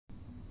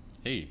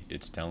Hey,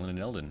 it's Talon and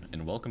Eldon,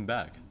 and welcome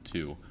back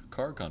to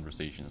Car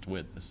Conversations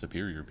with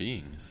Superior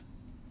Beings.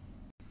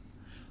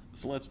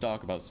 So let's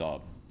talk about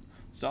Saab.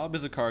 Saab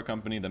is a car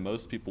company that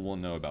most people will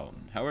know about.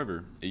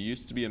 However, it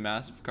used to be a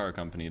massive car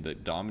company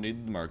that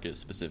dominated the market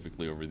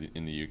specifically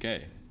in the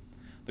UK.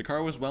 The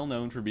car was well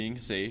known for being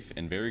safe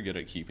and very good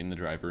at keeping the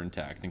driver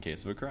intact in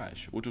case of a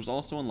crash, which was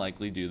also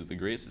unlikely due to the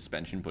great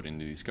suspension put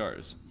into these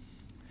cars.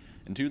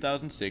 In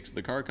 2006,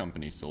 the car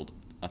company sold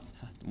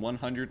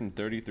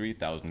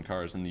 133,000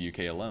 cars in the UK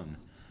alone.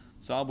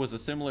 Saab was a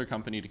similar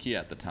company to Kia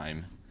at the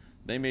time.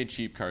 They made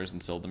cheap cars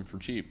and sold them for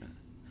cheap.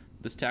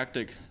 This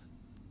tactic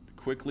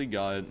quickly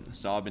got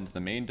Saab into the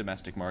main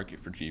domestic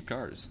market for cheap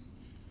cars.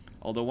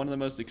 Although one of the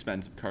most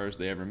expensive cars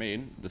they ever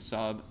made, the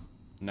Saab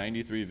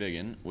 93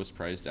 Viggen was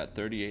priced at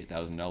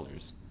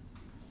 $38,000.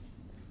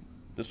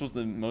 This was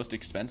the most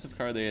expensive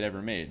car they had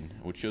ever made,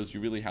 which shows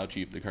you really how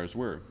cheap the cars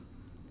were.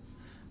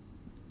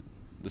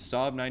 The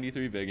Saab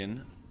 93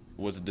 Viggen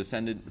was a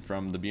descendant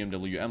from the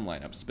BMW M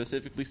lineup,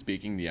 specifically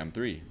speaking the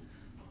M3.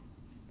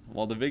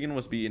 While the Viggen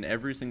was beat in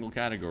every single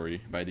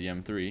category by the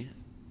M3,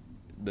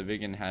 the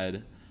Viggen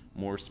had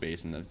more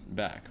space in the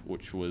back,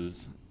 which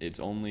was its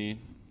only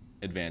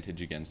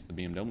advantage against the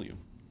BMW.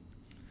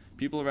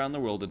 People around the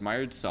world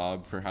admired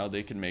Saab for how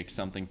they could make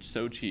something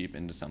so cheap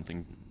into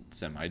something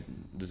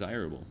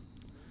semi-desirable.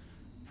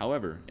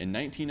 However, in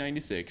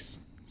 1996,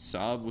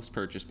 Saab was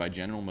purchased by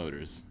General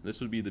Motors.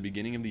 This would be the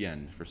beginning of the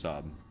end for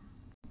Saab.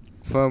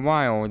 For a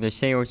while, the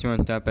sales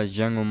went up as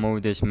General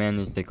Motors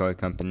managed the car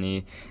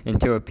company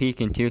until a peak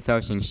in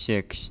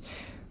 2006,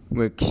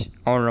 which,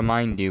 I'll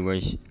remind you,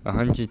 was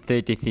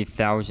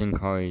 133,000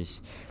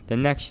 cars. The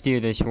next year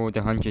they sold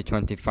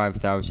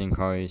 125,000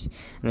 cars,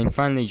 and then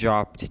finally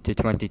dropped to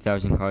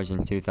 20,000 cars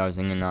in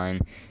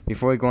 2009,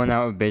 before going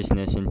out of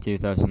business in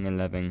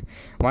 2011.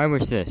 Why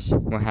was this?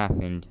 What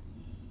happened?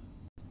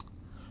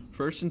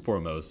 First and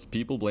foremost,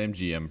 people blame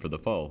GM for the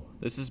fall.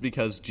 This is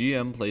because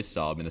GM placed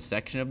Saab in a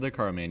section of their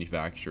car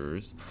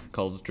manufacturers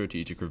called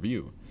Strategic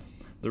Review.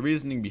 The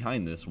reasoning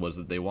behind this was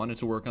that they wanted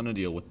to work on a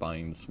deal with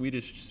buying the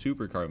Swedish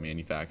supercar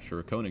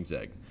manufacturer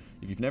Koenigsegg.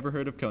 If you've never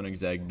heard of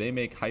Koenigsegg, they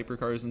make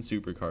hypercars and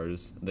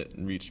supercars that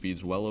reach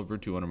speeds well over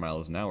 200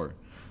 miles an hour.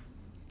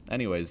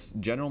 Anyways,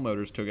 General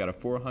Motors took out a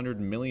 $400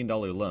 million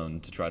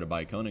loan to try to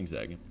buy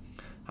Koenigsegg.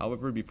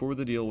 However, before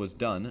the deal was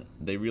done,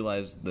 they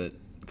realized that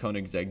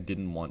Koenigsegg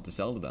didn't want to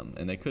sell to them,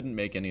 and they couldn't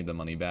make any of the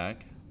money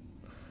back.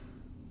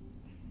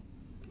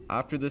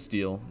 After this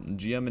deal,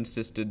 GM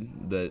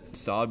insisted that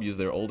Saab use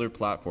their older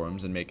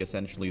platforms and make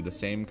essentially the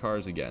same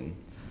cars again,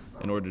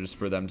 in order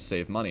for them to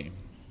save money.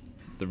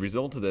 The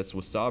result of this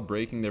was Saab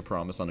breaking their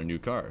promise on a new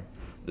car.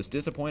 This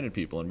disappointed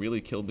people and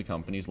really killed the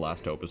company's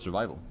last hope of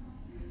survival.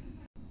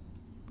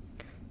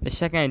 The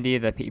second idea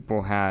that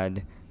people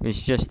had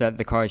was just that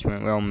the cars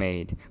weren't well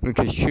made, which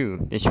was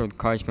true. They sold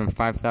cars from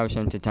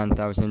 $5,000 to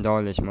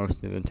 $10,000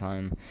 most of the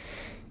time.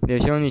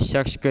 There's only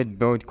such good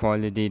build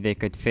quality they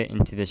could fit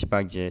into this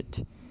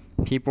budget.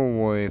 People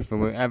were, for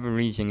whatever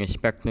reason,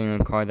 expecting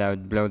a car that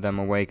would blow them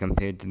away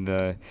compared to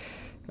the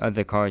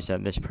other cars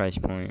at this price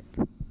point.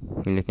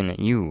 We're looking at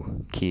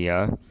you,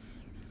 Kia.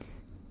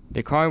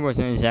 The car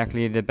wasn't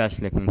exactly the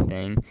best looking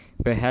thing,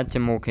 but it had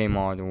some okay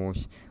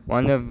models.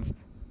 One of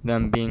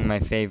them being my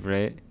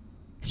favorite,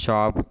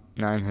 Saab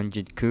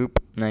 900 Coupe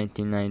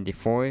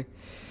 1994.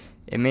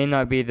 It may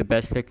not be the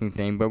best looking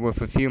thing, but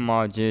with a few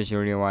mods it is a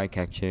real eye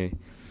catcher.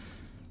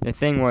 The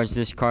thing was,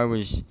 this car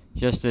was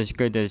just as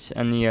good as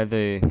any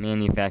other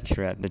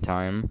manufacturer at the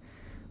time.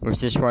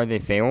 Was this why they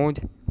failed?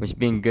 Was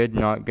being good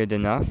not good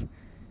enough?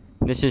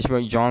 This is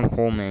what John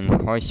Coleman,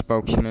 car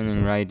spokesman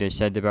and writer,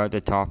 said about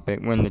the topic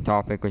when the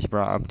topic was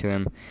brought up to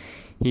him.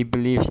 He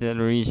believes that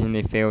the reason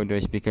they failed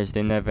was because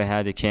they never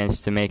had a chance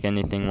to make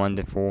anything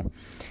wonderful.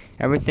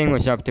 Everything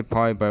was up to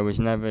par, but it was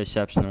never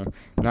exceptional.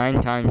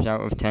 9 times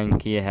out of 10,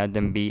 Kia had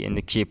them beat in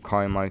the cheap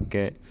car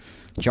market.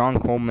 John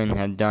Coleman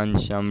had done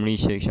some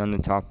research on the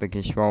topic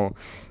as well,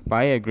 but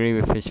I agree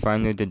with his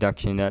final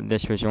deduction that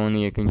this was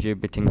only a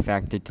contributing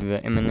factor to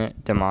the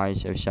imminent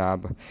demise of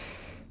Saab.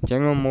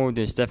 General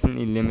Motors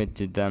definitely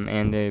limited them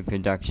and their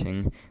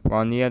production, while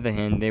on the other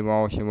hand, they were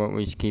also what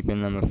was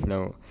keeping them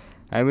afloat.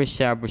 I wish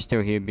Saab was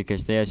still here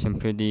because they had some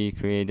pretty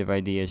creative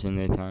ideas in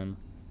their time.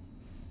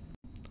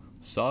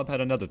 Saab had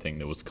another thing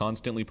that was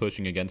constantly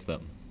pushing against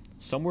them.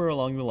 Somewhere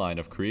along the line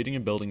of creating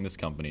and building this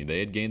company, they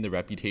had gained the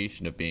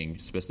reputation of being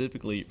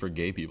specifically for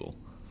gay people.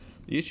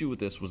 The issue with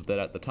this was that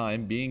at the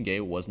time, being gay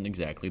wasn't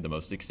exactly the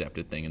most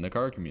accepted thing in the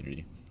car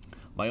community.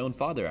 My own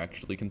father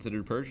actually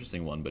considered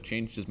purchasing one, but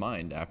changed his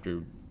mind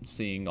after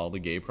seeing all the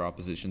gay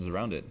propositions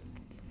around it.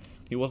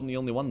 He wasn't the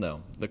only one,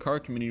 though. The car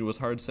community was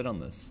hard set on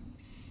this.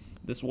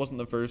 This wasn't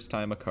the first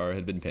time a car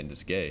had been pinned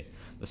as gay.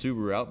 The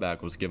Subaru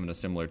Outback was given a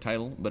similar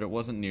title, but it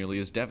wasn't nearly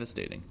as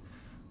devastating.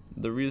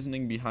 The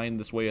reasoning behind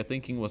this way of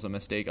thinking was a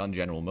mistake on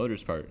General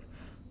Motors' part.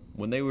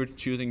 When they were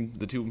choosing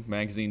the 2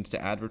 magazines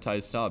to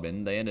advertise Saab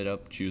in, they ended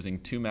up choosing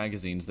 2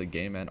 magazines that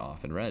gay men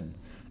often read.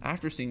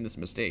 After seeing this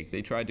mistake,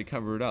 they tried to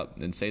cover it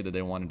up and say that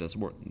they wanted to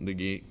support the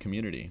gay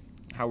community.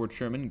 Howard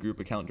Sherman, Group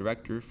Account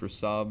Director for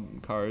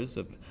Saab Cars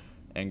of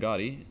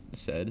Angadi,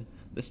 said,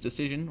 "This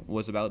decision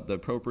was about the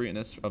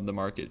appropriateness of the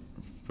market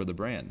for the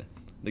brand.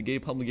 The gay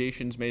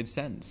publications made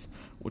sense,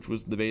 which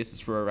was the basis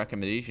for our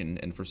recommendation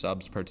and for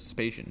Saab's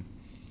participation.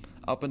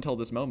 Up until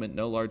this moment,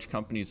 no large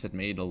companies had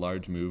made a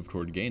large move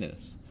toward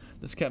gayness.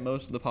 This kept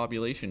most of the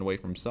population away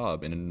from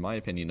Saab, and in my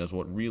opinion is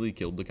what really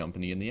killed the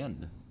company in the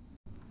end."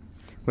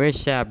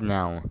 Where's Saab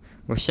now?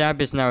 Well, Saab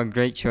is now a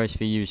great choice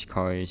for used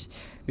cars.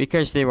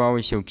 Because they were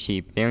always so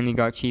cheap, they only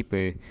got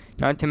cheaper.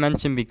 Not to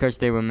mention because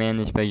they were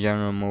managed by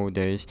General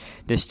Motors,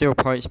 there's still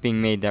parts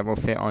being made that will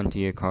fit onto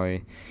your car.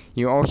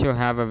 You also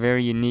have a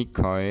very unique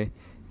car,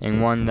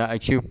 and one that a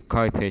true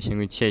car person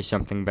would say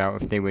something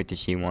about if they were to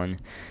see one.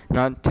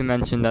 Not to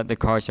mention that the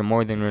cars are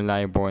more than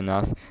reliable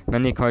enough.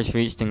 Many cars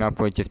reaching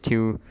upwards of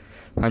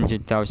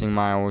 200,000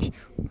 miles,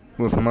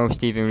 with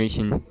most even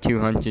reaching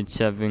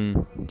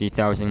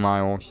 270,000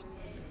 miles.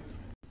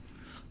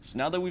 So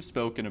now that we've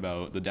spoken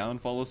about the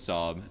downfall of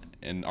Saab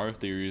and our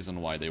theories on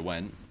why they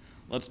went,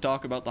 let's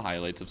talk about the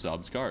highlights of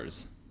Saab's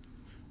cars.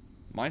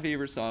 My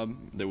favorite Saab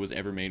that was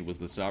ever made was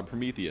the Saab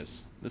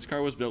Prometheus. This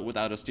car was built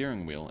without a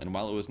steering wheel, and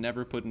while it was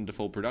never put into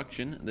full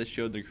production, this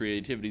showed the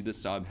creativity that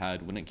Saab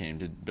had when it came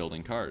to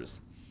building cars.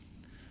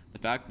 The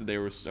fact that they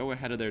were so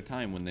ahead of their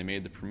time when they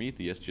made the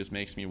Prometheus just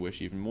makes me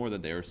wish even more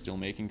that they were still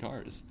making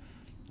cars.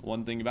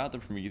 One thing about the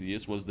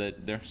Prometheus was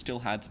that there still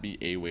had to be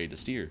a way to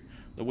steer.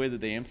 The way that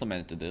they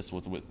implemented this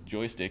was with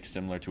joysticks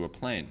similar to a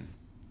plane.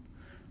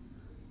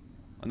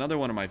 Another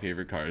one of my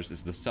favorite cars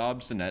is the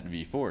Saab Sonette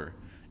V4.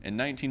 In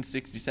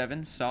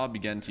 1967, Saab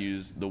began to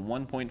use the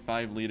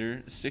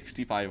 1.5-liter,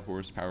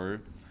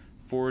 65-horsepower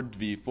Ford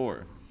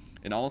V4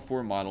 in all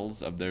four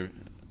models of their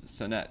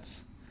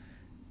Sonettes.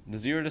 The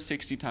 0 to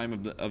 60 time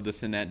of the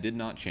Sonette did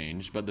not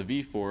change, but the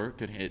V4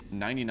 could hit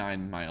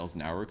 99 miles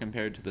an hour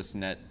compared to the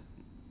Sonette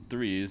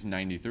 3's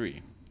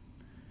 93.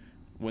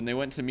 When they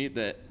went to meet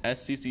the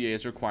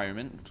SCCA's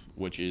requirement,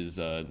 which is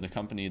the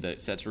company that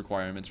sets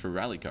requirements for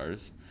rally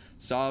cars,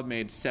 Saab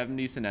made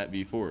 70 Sonette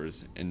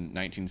V4s in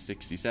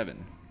 1967.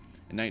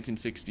 In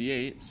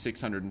 1968,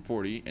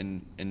 640, and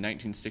in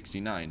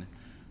 1969,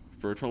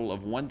 for a total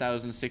of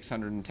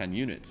 1,610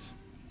 units.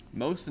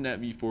 Most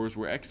Sonette V4s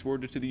were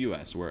exported to the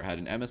US, where it had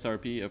an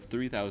MSRP of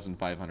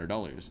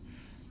 $3,500.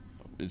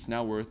 It's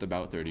now worth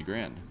about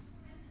 $30,000.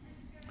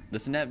 The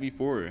Sonette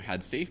V4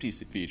 had safety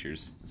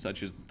features,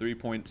 such as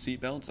 3-point seat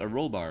belts, a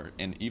roll bar,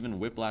 and even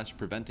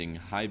whiplash-preventing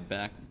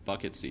high-back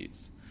bucket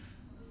seats.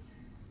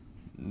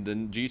 The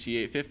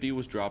GT850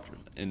 was dropped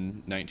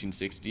in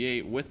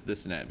 1968 with the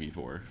Sonette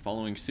V4.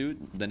 Following suit,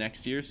 the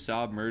next year,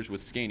 Saab merged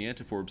with Scania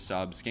to form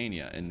Saab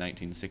Scania in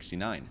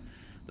 1969.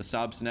 The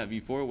Saab Sonette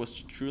V4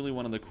 was truly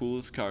one of the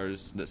coolest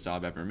cars that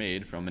Saab ever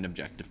made from an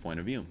objective point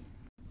of view.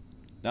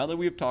 Now that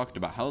we've talked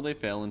about how they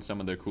fail in some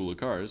of their cooler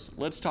cars,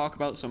 let's talk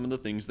about some of the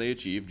things they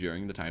achieved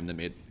during the time they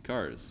made the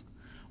cars.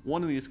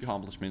 One of these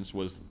accomplishments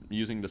was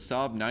using the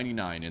Saab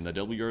 99 in the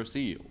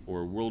WRC,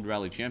 or World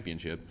Rally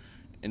Championship,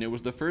 and it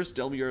was the first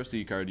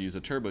WRC car to use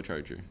a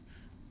turbocharger.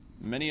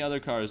 Many other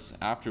cars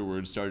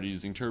afterwards started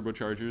using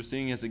turbochargers,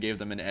 seeing as it gave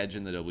them an edge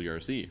in the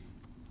WRC.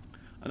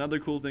 Another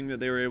cool thing that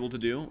they were able to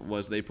do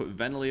was they put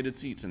ventilated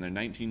seats in their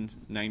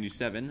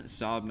 1997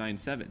 Saab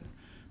 97.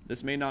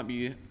 This may not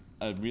be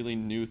a really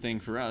new thing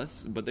for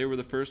us, but they were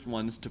the first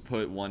ones to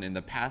put one in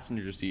the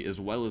passenger seat as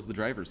well as the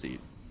driver's seat.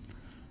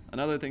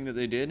 Another thing that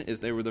they did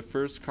is they were the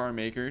first car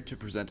maker to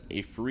present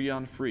a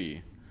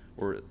Freon-free,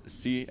 or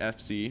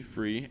CFC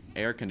free,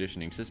 air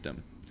conditioning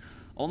system.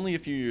 Only a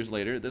few years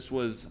later, this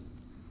was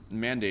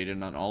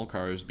mandated on all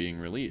cars being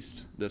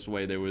released. This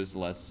way there was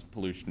less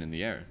pollution in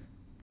the air.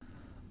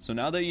 So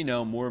now that you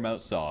know more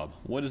about Saab,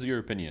 what is your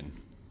opinion?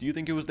 Do you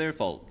think it was their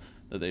fault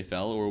that they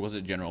fell, or was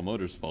it General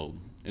Motors' fault?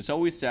 It's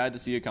always sad to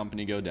see a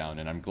company go down,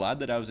 and I'm glad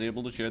that I was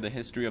able to share the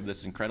history of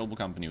this incredible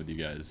company with you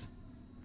guys.